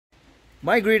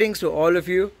My greetings to all of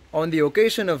you. On the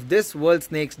occasion of this World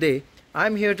Snakes Day,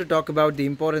 I'm here to talk about the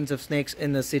importance of snakes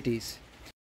in the cities.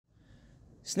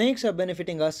 Snakes are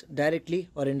benefiting us directly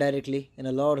or indirectly in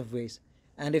a lot of ways.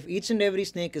 And if each and every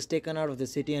snake is taken out of the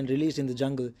city and released in the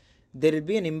jungle, there will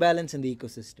be an imbalance in the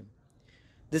ecosystem.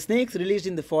 The snakes released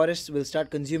in the forests will start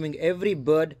consuming every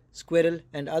bird, squirrel,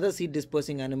 and other seed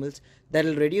dispersing animals that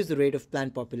will reduce the rate of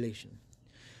plant population.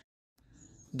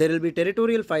 There will be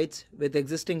territorial fights with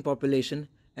existing population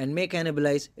and may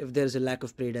cannibalize if there is a lack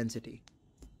of prey density.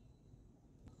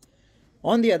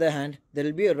 On the other hand, there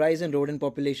will be a rise in rodent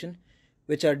population,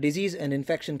 which are disease and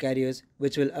infection carriers,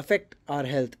 which will affect our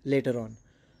health later on.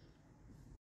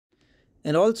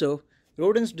 And also,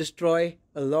 rodents destroy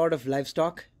a lot of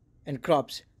livestock and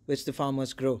crops which the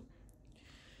farmers grow.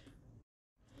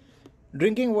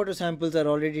 Drinking water samples are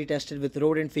already tested with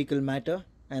rodent fecal matter,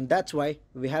 and that's why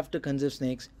we have to conserve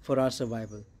snakes for our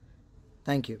survival.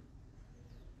 Thank you.